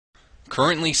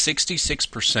Currently,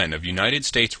 66% of United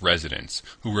States residents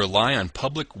who rely on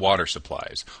public water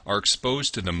supplies are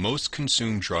exposed to the most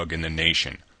consumed drug in the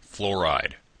nation,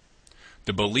 fluoride.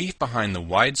 The belief behind the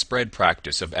widespread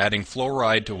practice of adding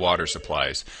fluoride to water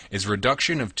supplies is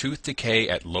reduction of tooth decay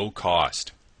at low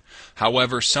cost.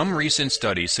 However, some recent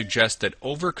studies suggest that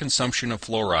overconsumption of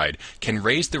fluoride can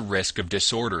raise the risk of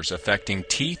disorders affecting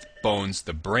teeth, bones,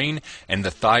 the brain, and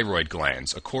the thyroid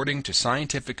glands, according to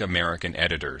Scientific American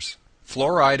editors.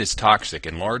 Fluoride is toxic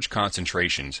in large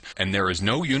concentrations, and there is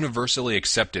no universally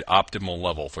accepted optimal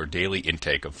level for daily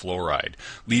intake of fluoride,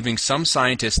 leaving some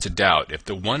scientists to doubt if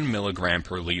the 1 milligram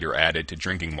per liter added to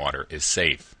drinking water is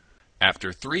safe.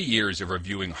 After 3 years of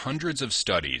reviewing hundreds of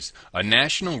studies, a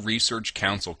National Research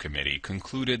Council committee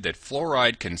concluded that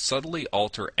fluoride can subtly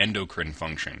alter endocrine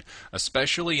function,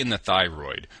 especially in the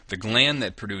thyroid, the gland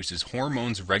that produces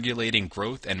hormones regulating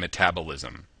growth and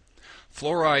metabolism.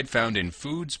 Fluoride found in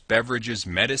foods, beverages,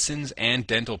 medicines, and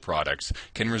dental products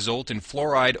can result in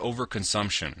fluoride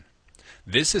overconsumption.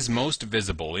 This is most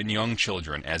visible in young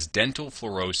children as dental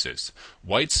fluorosis,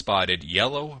 white-spotted,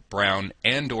 yellow, brown,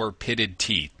 and/or pitted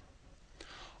teeth.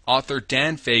 Author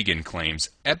Dan Fagan claims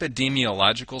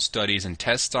epidemiological studies and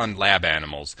tests on lab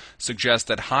animals suggest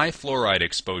that high fluoride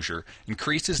exposure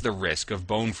increases the risk of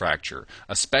bone fracture,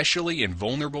 especially in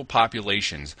vulnerable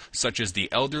populations such as the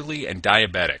elderly and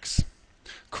diabetics.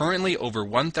 Currently, over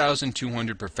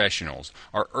 1,200 professionals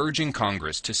are urging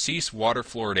Congress to cease water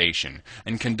fluoridation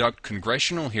and conduct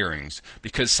congressional hearings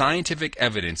because scientific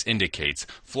evidence indicates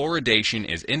fluoridation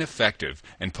is ineffective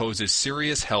and poses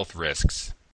serious health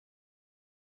risks.